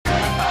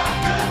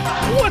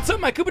What's up,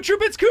 my Koopa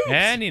Troop? It's Koops!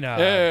 And Nina.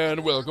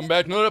 And welcome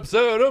back to another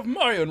episode of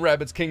Mario and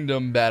Rabbids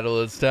Kingdom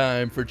Battle. It's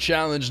time for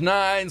Challenge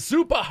 9,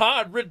 Super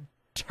Hard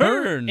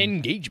Return.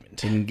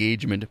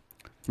 Engagement.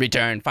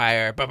 Return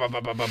fire. But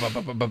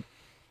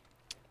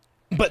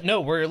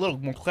no, we're a little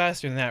more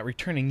classier than that.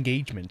 Return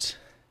engagement.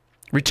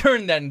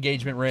 Return that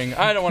engagement ring.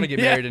 I don't want to get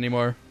married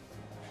anymore.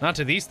 Not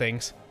to these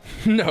things.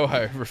 No,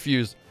 I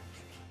refuse.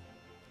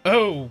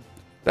 Oh.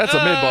 That's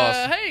a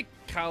mid-boss. Hey,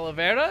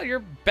 Calavera,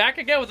 you're back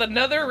again with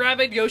another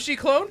Rabbid Yoshi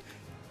clone?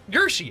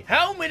 Yoshi,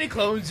 how many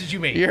clones did you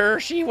make?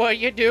 Yoshi, what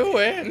you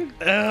doing?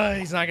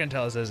 He's not going to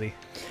tell us, is he?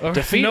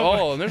 Defeat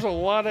all, and there's a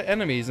lot of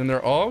enemies, and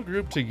they're all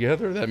grouped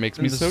together. That makes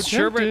me so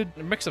tempted.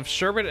 A mix of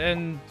Sherbet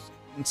and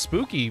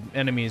spooky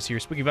enemies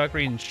here. Spooky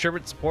Valkyrie and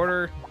Sherbet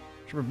Supporter.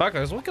 Sherbet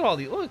Bucklers. Look at all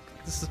these. Look,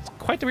 this is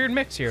quite the weird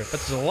mix here, but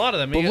there's a lot of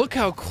them. But look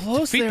how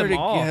close they're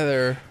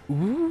together.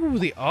 Ooh,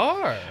 they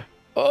are.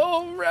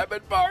 Oh,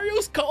 Rabbid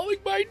Mario's calling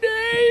my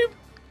name!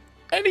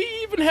 And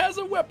he even has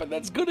a weapon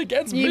that's good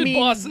against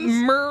mid-bosses.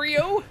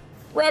 Mario?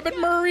 Rabbid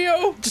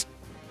Mario! Just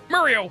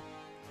Mario!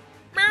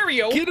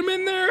 Mario! Get him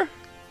in there!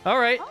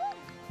 Alright.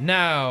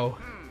 Now,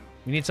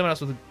 we need someone else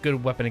with a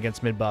good weapon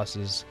against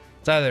mid-bosses.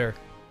 It's either...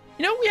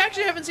 You know, we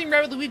actually haven't seen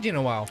Rabbid Luigi in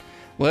a while.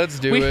 Let's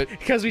do it.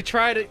 Because we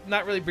try to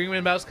not really bring him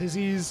in mouse because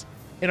he's,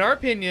 in our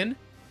opinion,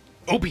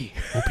 OP.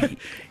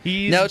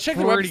 He's now, let's check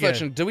the weapon good.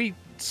 selection. Do we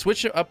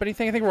switch up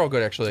anything? I think we're all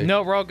good, actually.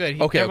 No, we're all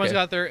good. Okay, Everyone's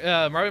got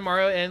their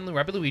Mario and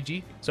Rabbid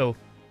Luigi. So,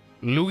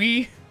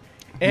 Louie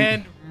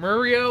and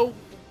Mario.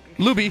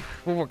 Luby.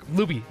 We'll work on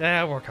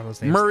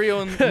those names. Mario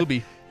and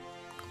Luby.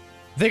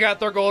 They got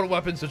their golden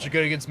weapons, which are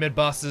good against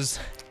mid-bosses.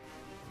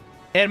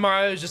 And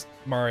Mario's just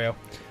Mario.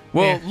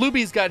 Well,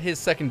 Luby's got his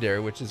secondary,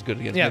 which is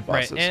good against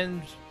mid-bosses. Right.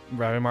 And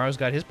Mario's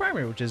got his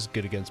primary, which is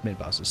good against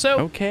mid-bosses.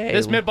 So,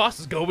 this mid-boss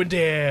is going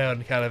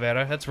down,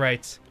 Calavera. That's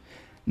right.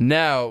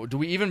 Now, do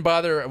we even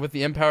bother with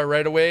the Empower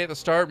right away at the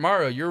start?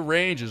 Mario, your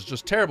range is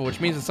just terrible,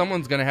 which means that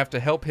someone's going to have to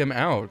help him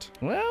out.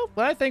 Well,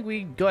 I think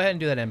we go ahead and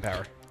do that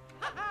Empower.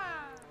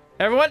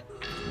 Everyone,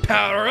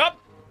 power up!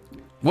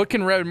 What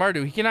can Rabbid Mario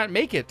do? He cannot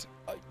make it.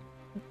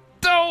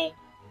 No!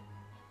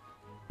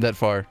 That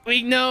far.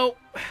 We know.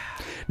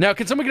 Now,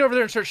 can someone get over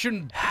there and start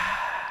shooting?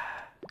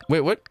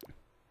 Wait, what?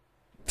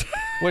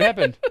 What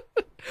happened?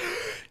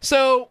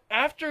 So,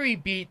 after we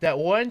beat that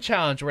one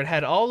challenge where it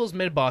had all those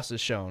mid-bosses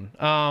shown,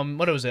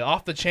 what was it?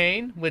 Off the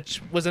Chain,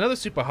 which was another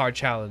super hard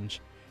challenge.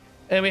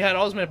 And we had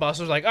all those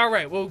mid-bosses, like,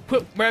 alright, we'll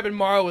equip Rabbid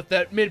Mario with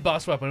that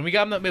mid-boss weapon. We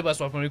got him that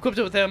mid-boss weapon, we equipped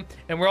it with him,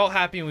 and we're all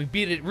happy and we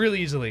beat it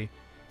really easily.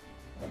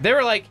 They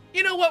were like,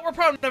 you know what, we're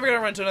probably never going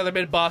to run into another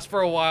mid-boss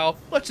for a while.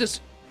 Let's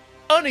just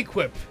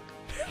unequip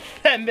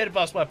that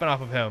mid-boss weapon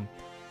off of him.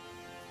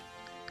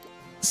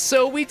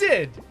 So we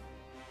did.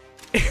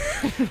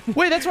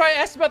 Wait, that's why I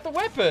asked about the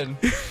weapon.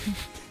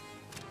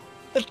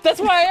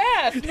 That's why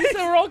I asked. You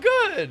said we're all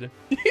good.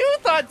 You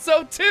thought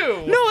so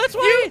too. No, that's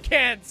why you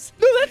can't.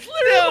 No, that's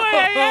literally why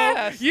I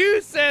asked. You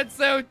said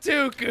so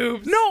too,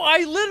 Coops. No,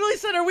 I literally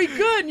said, "Are we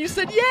good?" And you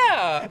said,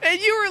 "Yeah."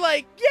 And you were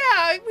like,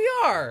 "Yeah, we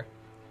are."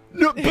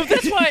 No, but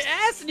that's why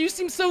I asked, and you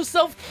seem so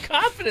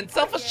self-confident,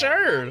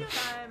 self-assured.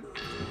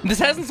 This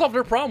hasn't solved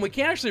our problem. We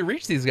can't actually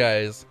reach these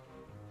guys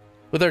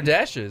with our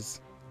dashes.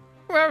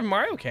 Well,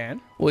 Mario can.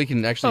 Well, we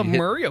can actually.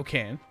 Mario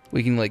can.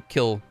 We can like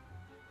kill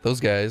those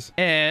guys.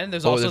 And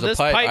there's also this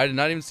pipe. I did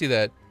not even see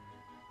that.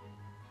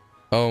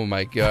 Oh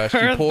my gosh!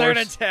 You poor third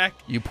attack.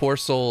 You poor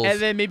souls. And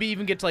then maybe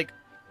even get to like,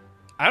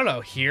 I don't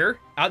know, here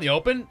out in the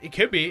open. It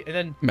could be, and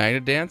then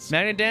Magnet Dance.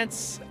 Magnet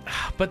Dance.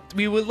 But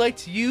we would like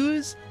to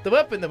use the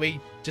weapon that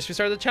we just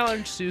restarted the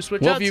challenge to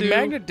switch out to. Well, if you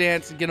Magnet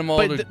Dance and get them all.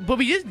 But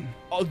we didn't.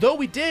 Although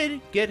we did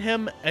get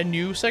him a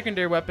new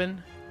secondary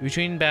weapon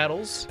between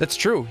battles. That's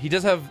true. He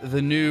does have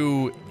the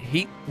new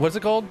heat. What's it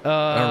called?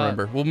 I don't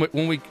remember.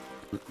 When we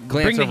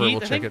glance over,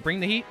 we'll check it. Bring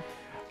the heat.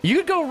 You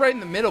could go right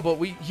in the middle,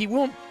 but he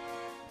won't.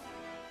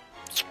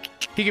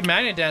 He can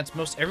Magnet Dance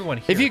most everyone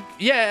here. If you,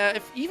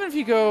 even if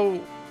you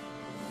go,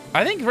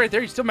 I think right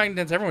there you still Magnet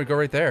Dance everyone. Go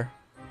right there.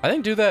 I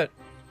think do that.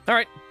 All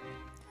right,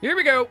 here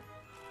we go.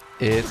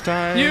 It's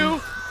time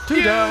to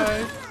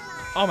die.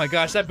 Oh my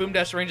gosh, that boom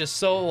dash range is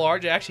so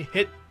large. It actually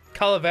hit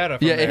Calavera.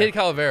 Yeah, it hit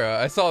Calavera.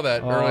 I saw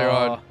that earlier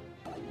on.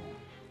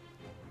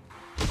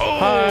 Oh.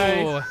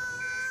 Hi.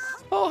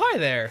 Oh, hi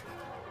there.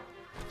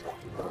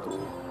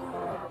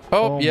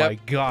 Oh yeah. My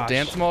gosh.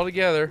 Dance them all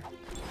together.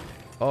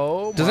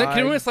 Oh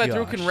Can we slide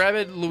through? Can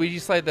Rabbid Luigi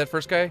slide that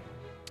first guy?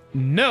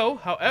 No,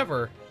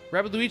 however,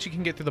 Rabbid Luigi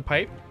can get through the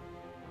pipe.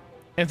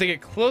 And if they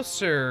get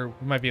closer,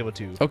 we might be able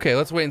to. Okay,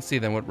 let's wait and see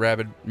then what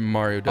Rabbid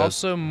Mario does.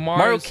 Also,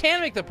 Mario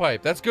can make the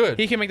pipe. That's good.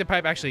 He can make the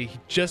pipe, actually,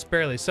 just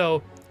barely.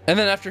 So. And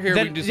then after here,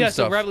 we can do some stuff.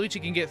 So Rabbid Luigi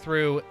can get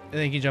through, and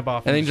then he can jump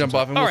off. And then jump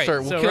off, and we'll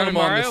start. We'll kill them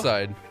on this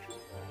side.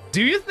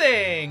 Do your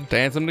thing.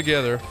 Dance them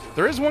together.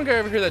 There is one guy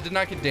over here that did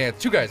not get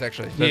danced. Two guys,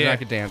 actually, that did not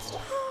get danced.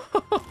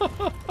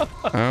 Oh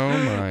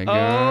my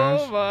gosh.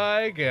 Oh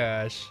my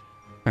gosh.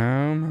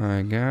 Oh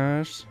my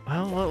gosh.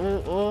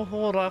 Well, we'll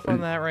hold off on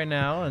that right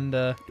now, and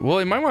well,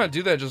 you might want to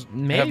do that. Just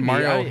have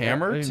Mario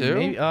hammer too.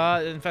 Maybe,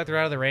 in fact, they're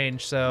out of the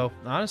range, so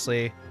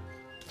honestly,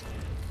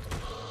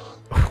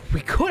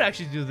 We could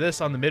actually do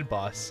this on the mid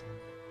boss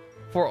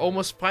for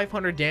almost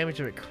 500 damage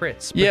if it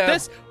crits. But Yeah.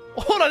 this,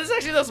 hold on, this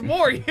actually does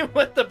more. You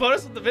want the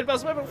bonus with the mid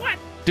boss weapon? What?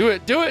 Do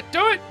it. Do it.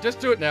 Do it. Just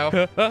do it now.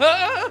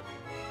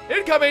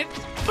 Incoming!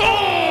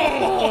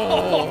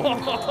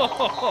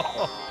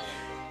 Oh!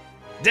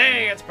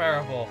 Dang, it's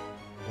powerful.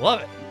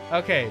 Love it.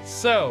 Okay,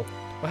 so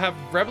we'll have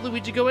Rebel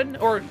Luigi go in,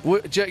 or You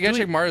gotta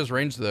check Mario's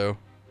range though.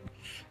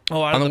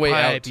 oh, out on of the way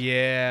pipe. out.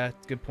 Yeah,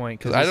 good point.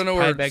 Because I don't know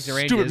where range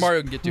stupid is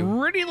Mario can get to.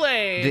 pretty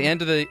lame. The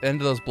end of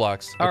those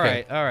blocks. All Okay.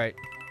 right, all right.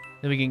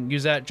 Then we can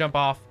use that jump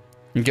off,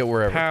 You can get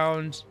wherever.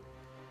 pound,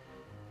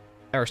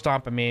 or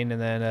stomp. I mean,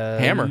 and then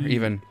Hammer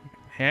even.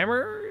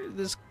 Hammer.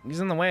 He's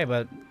in the way,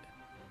 but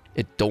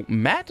It don't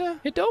matter.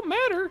 it don't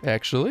matter.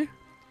 Actually.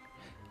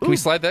 Can we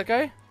slide that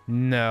guy?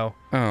 No,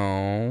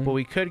 Oh. but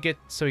we could get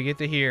so we get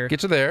to here. Get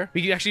to there.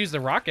 We could actually use the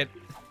rocket.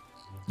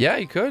 Yeah,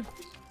 you could.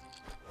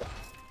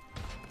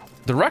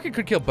 The rocket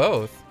could kill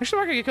both. Actually,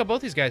 the rocket could kill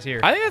both these guys here.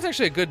 I think that's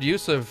actually a good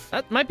use of.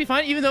 That might be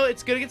fine, even though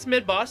it's good against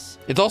mid boss.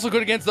 It's also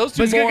good against those two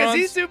But it's good morons.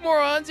 against these two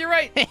morons. You're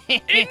right.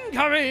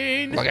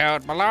 Incoming. Look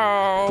out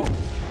below.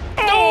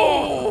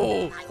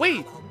 Oh!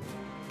 Wait,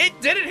 it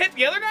didn't hit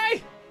the other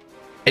guy?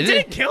 It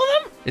didn't kill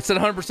them? It said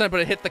 100%, but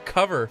it hit the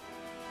cover.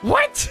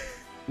 What?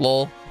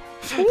 Lol.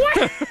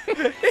 What?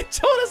 It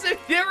told us if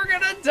they were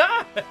gonna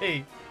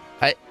die.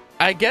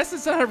 I guess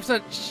it's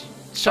 100%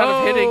 shot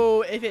of hitting.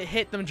 Oh, if it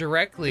hit them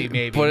directly,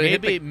 maybe. But it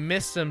hit Maybe it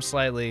missed them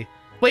slightly.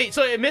 Wait,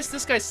 so it missed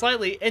this guy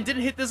slightly and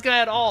didn't hit this guy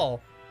at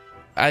all.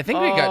 I think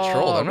we got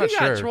trolled. I'm not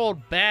sure. We got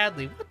trolled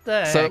badly. What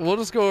the So heck? we'll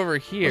just go over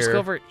here. Let's go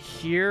over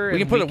here. We and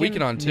can put a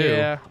weaken on, too.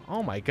 Yeah.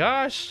 Oh my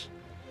gosh.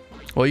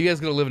 Well, you guys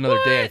gonna live another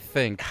day, I What?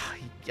 think.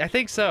 I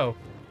think so.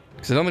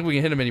 Because I don't think we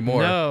can hit him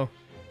anymore. No.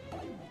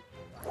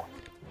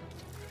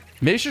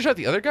 Maybe we should shot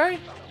the other guy,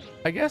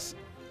 I guess.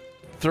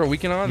 Throw a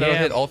weaken on. That'll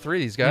Yeah. hit all three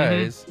of these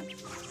guys.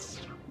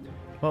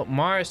 Well,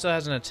 Mario still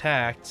hasn't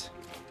attacked.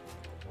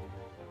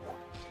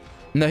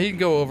 No, he can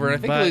go over, and I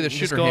think but he'll either just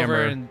shoot or go hammer.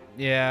 over and,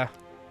 yeah.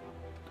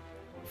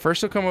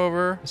 First he'll come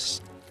over.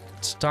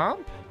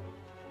 Stomp?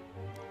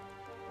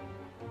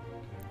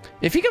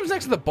 If he comes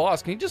next to the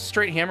boss, can he just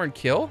straight hammer and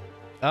kill?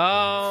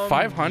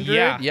 500?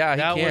 Yeah, Yeah, he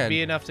that can. would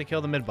be enough to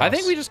kill the mid boss. I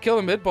think we just kill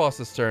the mid boss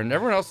this turn.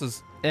 Everyone else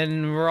is.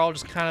 and we're all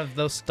just kind of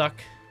those stuck.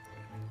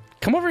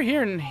 Come over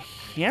here and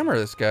hammer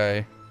this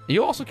guy.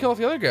 You also kill off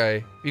the other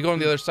guy. You go on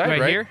the other side,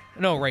 right? Here?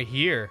 No, right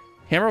here.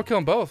 Hammer will kill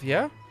them both,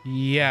 yeah?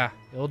 Yeah,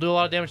 it'll do a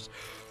lot of damage.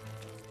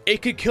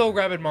 It could kill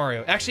Rabid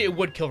Mario. Actually, it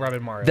would kill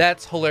Rabid Mario.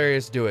 That's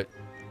hilarious. Do it.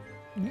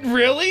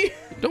 Really?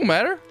 Don't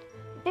matter.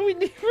 But we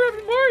need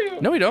Rabid Mario.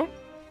 No, we don't.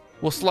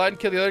 We'll slide and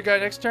kill the other guy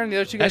next turn. The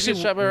other two guys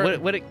Actually, get shot by.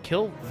 would it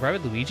kill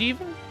Rabid Luigi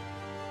even?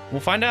 We'll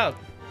find out.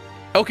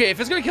 Okay, if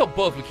it's gonna kill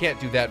both, we can't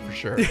do that for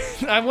sure.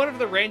 I wonder if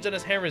the range on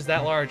his hammer is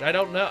that large. I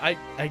don't know.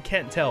 I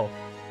can't tell.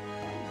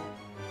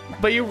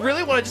 But you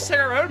really want to just take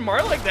around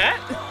Mario like that?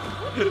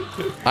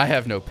 I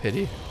have no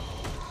pity.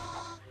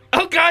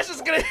 Oh gosh,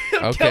 it's gonna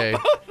Okay. kill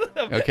both of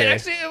them. Okay. And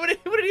actually, it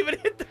wouldn't even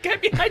hit the guy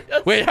behind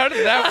us. Wait, how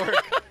did that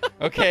work?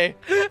 Okay,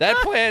 that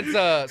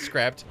plan's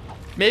scrapped.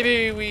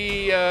 Maybe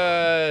we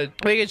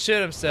can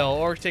shoot him still,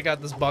 or take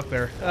out this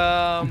buckler.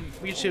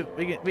 We can shoot.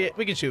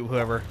 We can shoot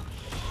whoever.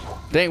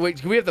 Dang, wait,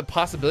 do we have the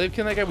possibility of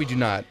killing that guy? We do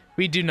not.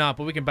 We do not,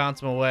 but we can bounce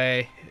him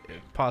away,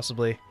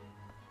 possibly.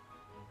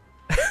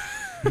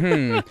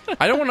 I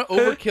don't want to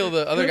overkill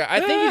the other guy. I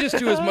think you just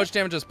do as much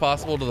damage as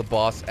possible to the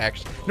boss,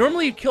 actually.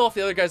 Normally you kill off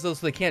the other guys though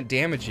so they can't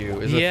damage you,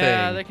 is the thing.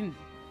 Yeah, they can.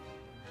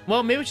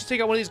 Well, maybe we should take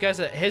out one of these guys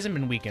that hasn't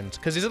been weakened,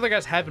 because these other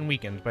guys have been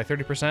weakened by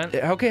 30%.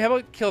 Okay, how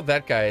about kill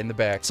that guy in the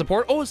back?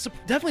 Support? Oh, it's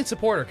definitely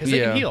supporter, because they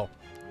Yeah. can heal.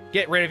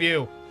 Get rid of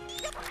you.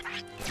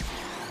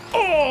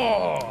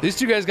 Oh! These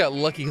two guys got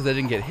lucky because they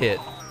didn't get hit.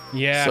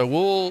 Yeah. So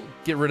we'll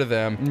get rid of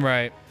them.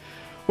 Right.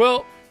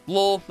 Well,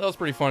 lol, that was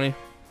pretty funny.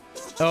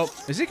 Oh,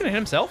 is he gonna hit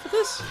himself with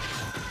this?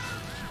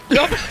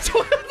 No,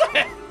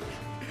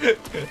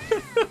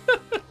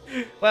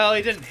 well,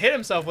 he didn't hit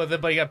himself with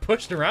it, but he got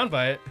pushed around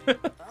by it.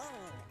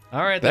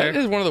 All right, That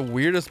there. is one of the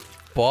weirdest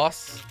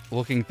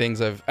boss-looking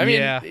things I've... I mean,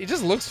 Yeah. it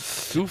just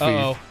looks goofy.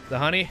 Uh-oh, the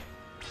honey.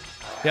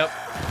 Yep.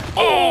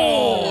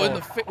 Oh! In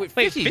the wait,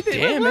 Wait, 50 what?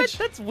 damage?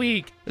 That's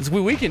weak.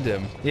 We weakened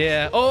him.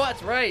 Yeah. Oh,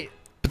 that's right.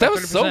 But that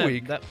was so 30%.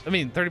 weak. I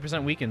mean,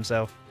 30% weakened,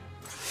 so.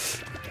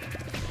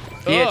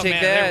 Yeah, oh, take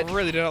man, that. I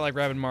really do not like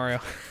Rabid Mario.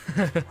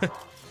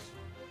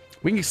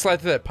 We can slide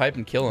through that pipe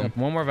and kill him.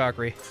 One more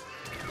Valkyrie.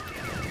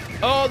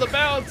 Oh, the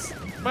bounce!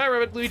 Bye,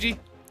 Rabid Luigi.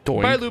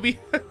 Doink. Bye, Luby.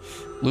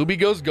 Luby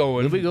goes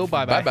going. Luby go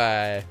bye-bye.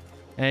 Bye-bye.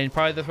 And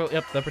probably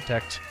the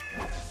protect.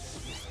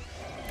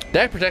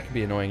 That protect could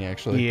be annoying,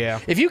 actually. Yeah.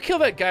 If you kill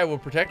that guy, will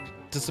protect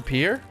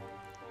disappear?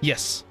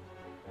 Yes.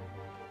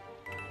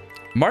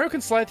 Mario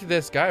can slide through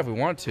this guy if we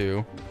want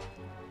to.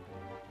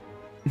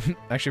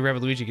 Actually,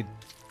 Rabid Luigi could.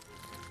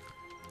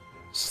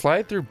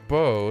 Slide through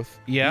both.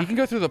 Yeah. You can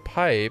go through the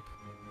pipe.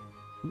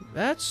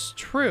 That's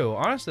true.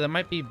 Honestly, that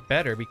might be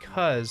better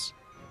because.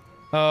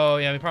 Oh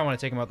yeah, we probably want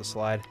to take him out the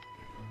slide.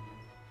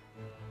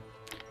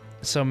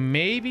 So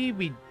maybe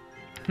we.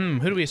 Who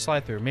do we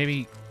slide through?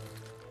 Maybe.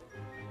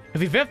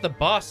 If you vamp the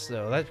boss,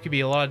 though, that could be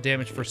a lot of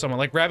damage for someone.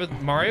 Like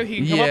Rabbid Mario, he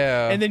can come up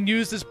and then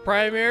use this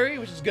primary,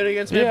 which is good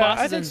against mid bosses,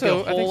 I think and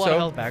so. get a whole lot of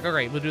health back. All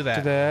right, we'll do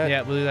that.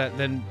 Yeah, we'll do that.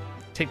 Then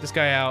take this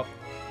guy out.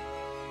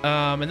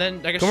 And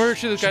then I guess come over,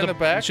 shoot this guy in the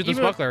back. Shoot this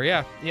buckler.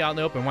 Yeah, out in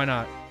the open. Why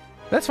not?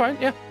 That's fine.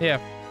 Yeah.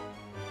 Get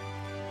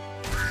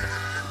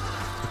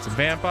some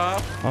vamp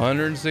off.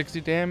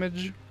 160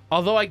 damage.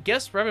 Although I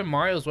guess Rabbid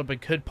Mario's weapon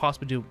could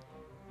possibly do.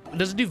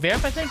 Does it do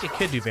vamp? I think it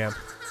could do vamp,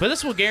 but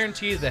this will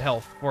guarantee the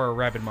health for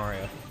Rabbid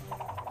Mario.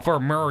 For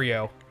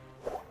Mario.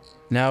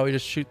 Now we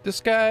just shoot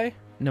this guy.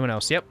 No one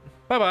else. Yep.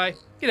 Bye-bye.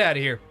 Get out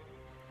of here.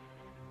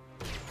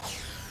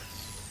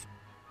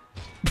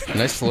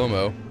 Nice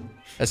slow-mo.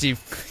 As he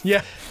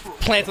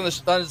plants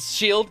on his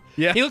shield.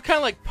 Yeah. He looked kind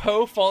of like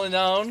Poe falling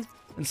down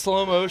in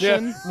slow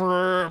motion.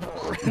 Yeah.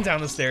 Down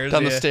the stairs.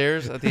 Down the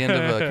stairs at the end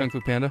of Kung Fu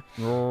Panda.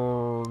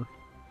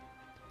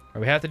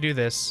 We have to do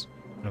this.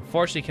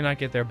 Unfortunately, cannot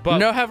get there. But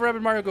no, have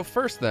Rabbid Mario go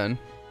first then.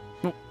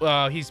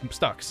 He's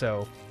stuck,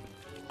 so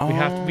we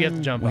have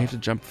to jump. We have to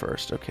jump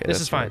first. Okay, this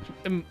is fine.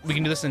 Right. We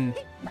can do this in.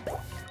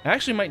 I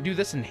actually might do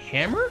this in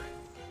hammer.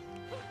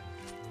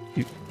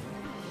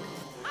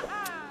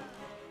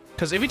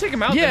 Because if you take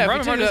him out, then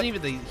Rabbid Mario doesn't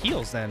even the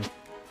heals then.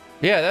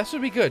 Yeah, that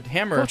should be good.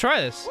 Hammer. We'll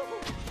try this.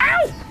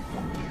 Ow!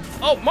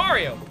 Oh,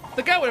 Mario!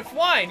 The guy went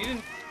flying. He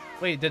didn't.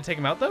 Wait, did it take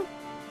him out though?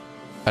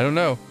 I don't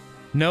know.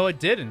 No, it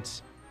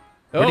didn't.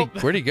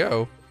 Where'd he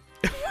go?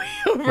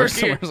 Where's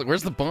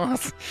the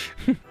boss?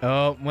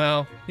 Oh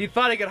well, he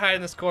thought he could hide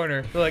in this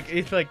corner.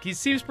 He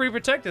seems pretty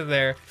protected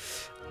there.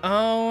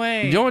 Oh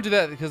wait. You don't want to do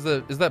that because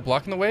is that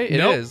blocking the way?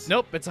 It is.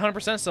 Nope. It's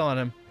 100% still on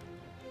him.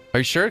 Are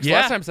you sure? 'Cause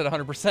last time it said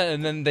 100%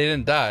 and then they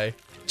didn't die.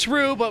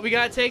 True, but we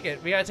gotta take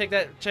it. We gotta take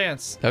that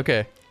chance.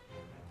 Okay.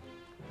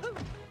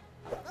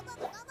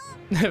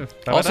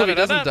 Also, if he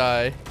doesn't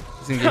die,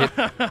 he's gonna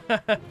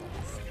get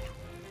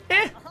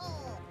hit.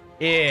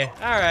 Yeah.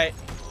 All right.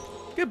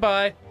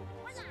 Goodbye.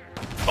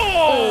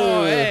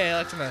 Oh, hey,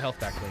 let's get my health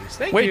back, please.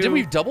 Thank you. Wait, did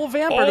we double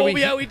vamp? Or we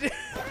did.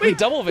 We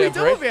double vamp,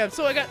 right? We double vamp,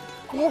 so I got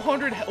over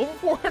 400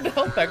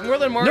 health back, more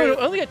than Mario. No,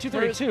 only got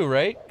 232,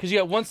 right? Because you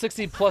got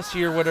 160 plus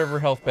your whatever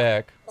health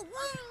back.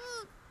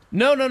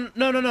 No.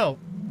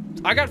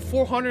 I got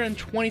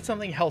 420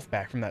 something health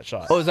back from that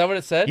shot. Oh, is that what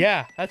it said?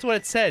 Yeah, that's what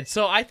it said.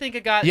 So I think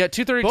it got. Yeah,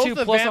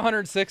 232 plus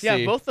 160.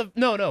 Yeah, both of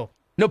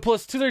No,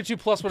 plus 232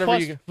 plus whatever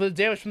plus the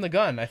damage from the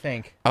gun, I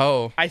think.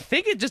 Oh. I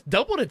think it just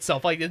doubled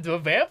itself, like into a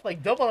vamp,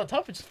 like doubled on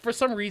top of it for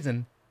some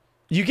reason.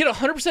 You get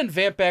 100%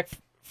 vamp back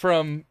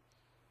from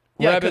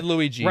Rabbid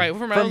Luigi. Right,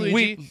 from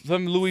Luigi.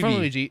 From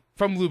Luigi.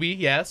 From Luby,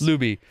 yes.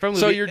 Luby. From Luby.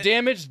 So your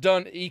damage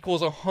done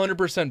equals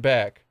 100%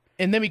 back.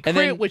 And then we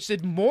crit, which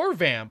did more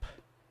vamp.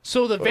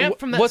 So the vamp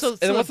from that... What's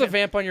the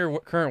vamp on your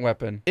current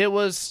weapon? It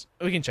was...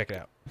 We can check it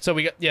out. So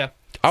we got... Yeah.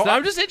 So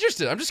I'm just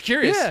interested. I'm just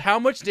curious. Yeah. How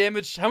much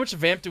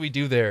vamp do we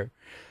do there?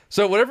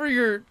 So whatever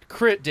your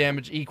crit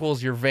damage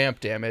equals your vamp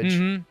damage.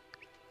 Mm-hmm.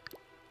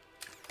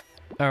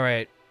 All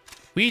right.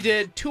 We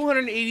did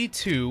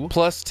 282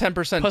 plus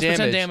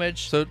 10%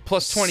 damage. So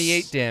plus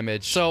 28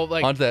 damage. So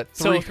like onto that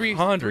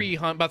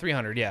 300. About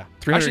 300, yeah.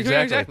 300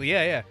 Actually, exactly.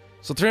 Yeah.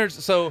 So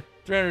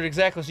 300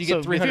 exactly. So you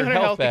get 300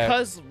 health back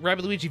because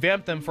Rabbid Luigi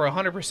vamped them for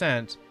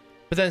 100%.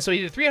 But then so he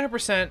did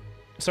 300%.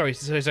 Sorry,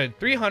 so he said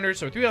 300.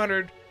 So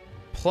 300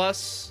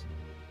 plus.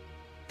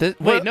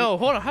 Wait, no,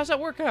 hold on. How's that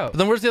work out? But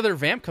then where's the other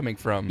vamp coming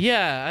from?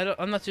 Yeah,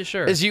 I'm not too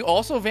sure. Is he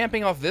also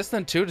vamping off this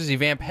then too? Does he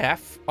vamp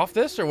half off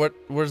this, or what?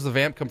 Where's the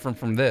vamp come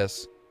from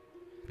this?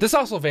 This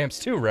also vamps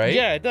too, right?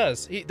 Yeah, it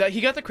does. He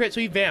got the crit,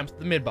 so he vamped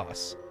the mid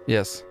boss.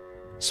 Yes.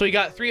 So he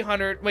got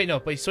 300. Wait, no,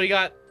 but so he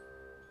got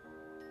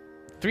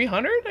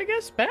 300, I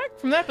guess, back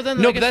from that. But then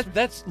but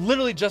that's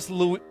literally just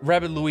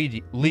Rabbid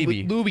Luigi.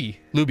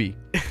 Luby.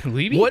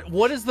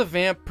 What is the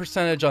vamp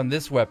percentage on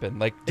this weappen?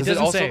 Like, does it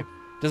also say.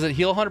 Does it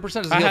heal 100%?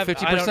 Does it heal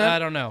 50%? I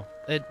don't know.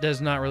 It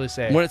does not really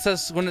say. When it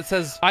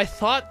says, I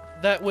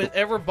thought that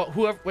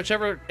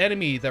whichever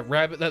enemy that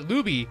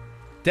Luby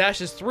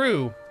dashes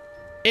through,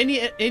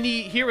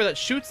 any hero that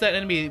shoots that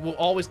enemy will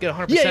always get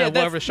 100% of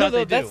whatever shot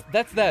they do.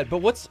 That's that. But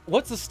what's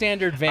the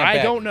standard vamp?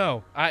 I don't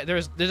know. It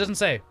doesn't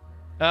say.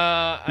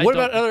 What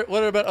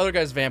about other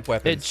guys' vamp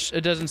weapons?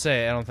 It doesn't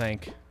say. I don't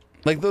think.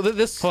 Like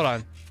this. Hold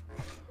on.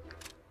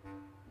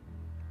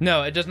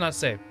 No, it does not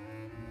say.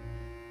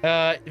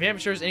 Vamp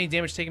ensures any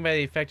damage taken by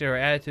the affected or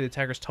added to the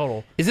attacker's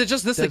total. Is it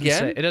just this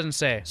again? It doesn't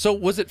say. So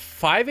was it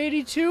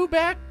 582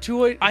 back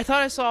to a? I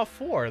thought I saw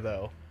 4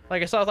 though.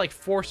 Like I saw like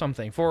 4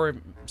 something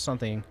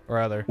or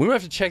other. We might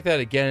have to check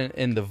that again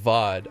in the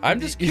VOD. I'm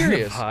just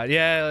curious.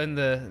 Yeah, in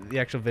the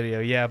actual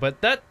video. Yeah,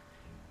 but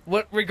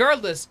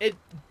regardless, it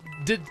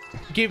did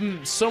give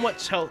him so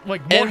much health,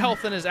 like more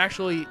health than is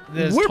actually.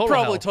 We're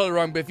probably totally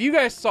wrong, but if you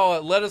guys saw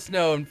it, let us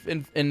know,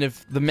 and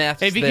if the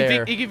math is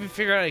there. If you can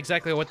figure out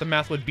exactly what the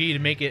math would be to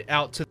make it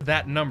out to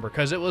that number,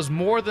 because it was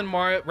more than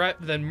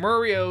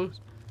Mario's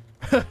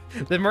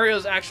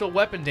actual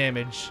weapon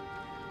damage,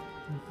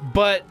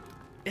 but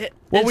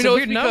we know a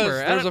weird number.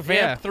 There's a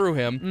vamp through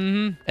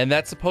him, and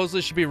that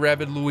supposedly should be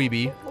Rabbid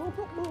Luby's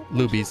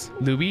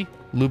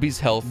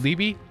health.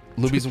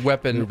 Luby's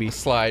weapon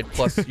slide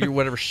plus your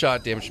whatever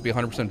shot damage should be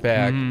 100%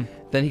 back.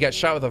 Then he got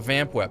shot with a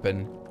vamp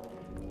weapon.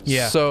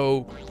 Yeah.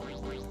 So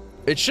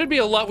it should be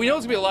a lot. We know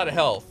it's gonna be a lot of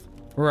health.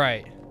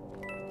 Right.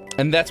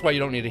 And that's why you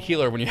don't need a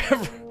healer when you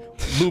have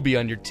Luby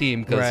on your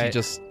team, because he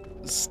just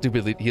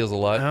stupidly heals a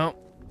lot. No.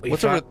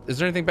 What's over? Is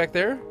there anything back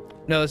there?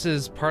 No, this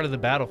is part of the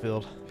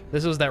battlefield.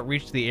 This was that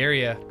reached the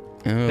area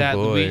that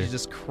Luigi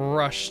just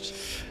crushed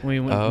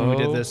when we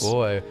did this. Oh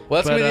boy.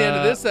 Well, that's gonna be the end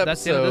of this episode.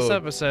 That's the end of this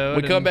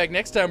episode. We come back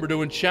next time. We're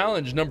doing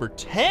challenge number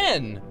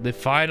 10. The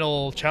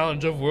final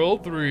challenge of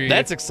World 3.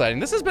 That's exciting.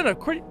 This has been a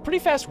pretty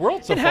fast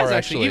world so far. It has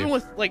actually. Even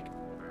with like,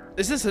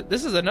 this is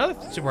another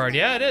super hard.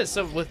 Yeah, it is.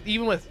 So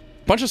even with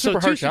bunch of super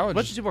hard challenges,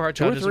 bunch of super hard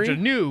challenges which are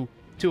new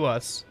to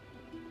us.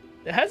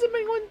 It hasn't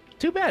been going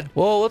too bad.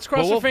 Well, let's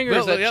cross our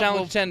fingers that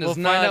challenge 10 is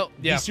not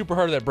the super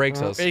hard that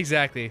breaks us.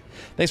 Exactly.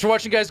 Thanks for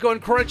watching, guys. Go ahead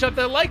and crunch up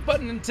that like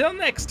button. Until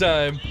next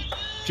time,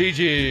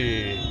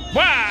 GG.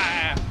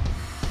 Wow.